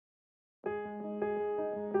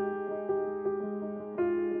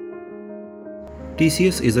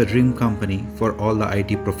TCS is a dream company for all the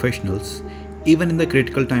IT professionals. Even in the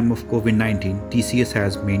critical time of COVID-19, TCS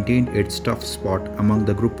has maintained its tough spot among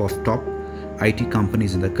the group of top IT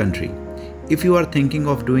companies in the country. If you are thinking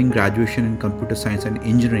of doing graduation in computer science and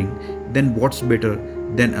engineering, then what's better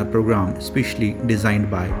than a program specially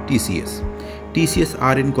designed by TCS? TCS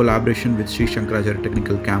are in collaboration with Sri Shankaracharya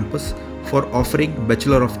Technical Campus for offering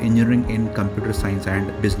Bachelor of Engineering in Computer Science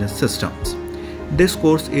and Business Systems. This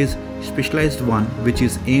course is specialized one which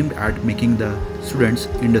is aimed at making the students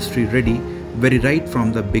industry ready very right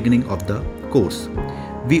from the beginning of the course.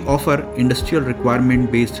 We offer industrial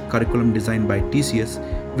requirement based curriculum designed by TCS,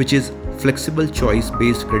 which is flexible choice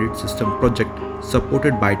based credit system project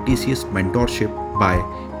supported by TCS mentorship by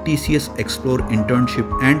TCS Explore internship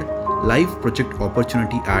and live project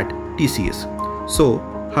opportunity at TCS. So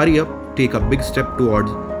hurry up, take a big step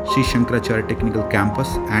towards Sri Shankaracharya Technical Campus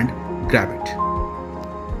and grab it.